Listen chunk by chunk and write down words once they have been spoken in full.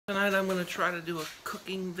Tonight I'm going to try to do a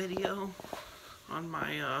cooking video on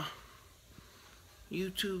my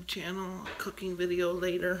YouTube channel, a cooking video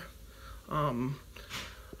later. I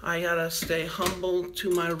gotta stay humble to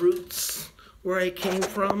my roots, where I came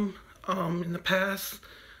from. In the past,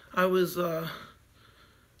 I was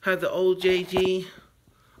had the old JG.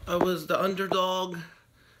 I was the underdog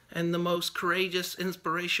and the most courageous,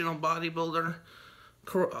 inspirational bodybuilder.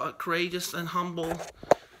 Courageous and humble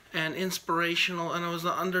and inspirational, and I was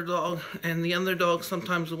the underdog, and the underdog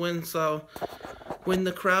sometimes wins. So win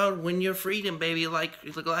the crowd, win your freedom, baby, like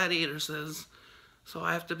the Gladiator says. So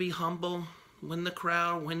I have to be humble, win the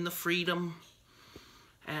crowd, win the freedom,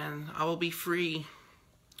 and I will be free.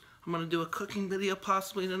 I'm going to do a cooking video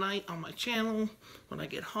possibly tonight on my channel when I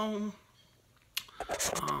get home.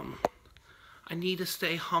 I need to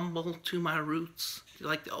stay humble to my roots,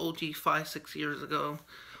 like the OG 5-6 years ago,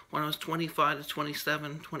 when I was 25 to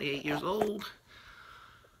 27, 28 years old.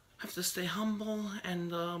 I have to stay humble,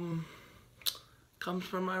 and comes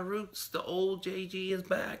from my roots. The old JG is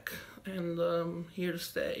back, and here to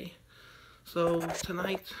stay. So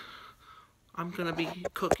tonight, I'm going to be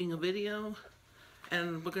cooking a video,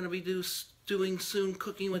 and we're going to be doing soon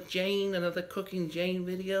Cooking with Jane, another Cooking Jane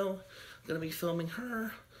video. I'm going to be filming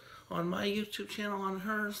her on my YouTube channel, on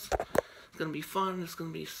hers. It's going to be fun. It's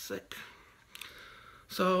going to be sick.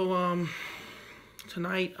 So,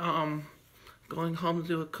 tonight, going home to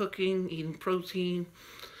do a cooking, eating protein.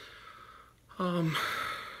 I'm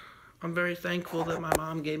very thankful that my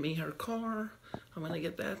mom gave me her car. I'm going to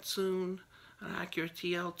get that soon. An Acura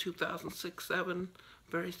TL 2006-7.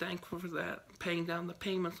 Very thankful for that. Paying down the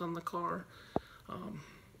payments on the car.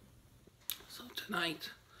 So tonight,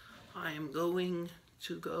 I am going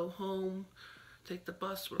to go home, take the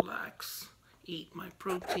bus, relax, eat my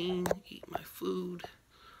protein, eat my food.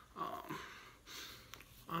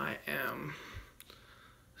 I am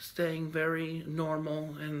staying very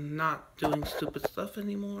normal and not doing stupid stuff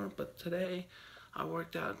anymore, but today I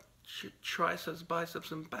worked out triceps,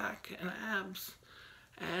 biceps, and back, and abs.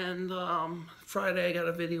 And Friday I got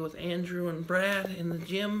a video with Andrew and Brad in the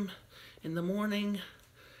gym in the morning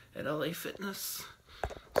at LA Fitness.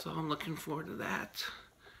 So I'm looking forward to that.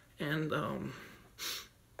 And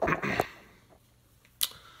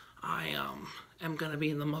I am going to be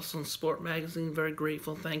in the Muscle and Sport magazine. Very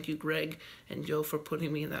grateful. Thank you, Greg and Joe, for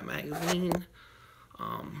putting me in that magazine.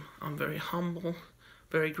 I'm very humble,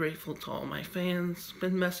 very grateful to all my fans.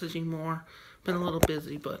 Been messaging more. Been a little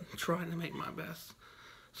busy, but trying to make my best.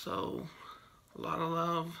 So, a lot of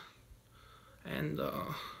love. And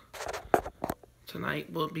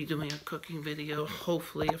tonight we'll be doing a cooking video,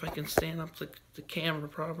 hopefully, if I can stand up the camera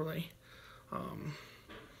properly.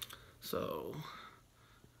 So,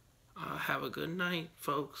 have a good night,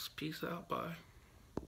 folks. Peace out. Bye.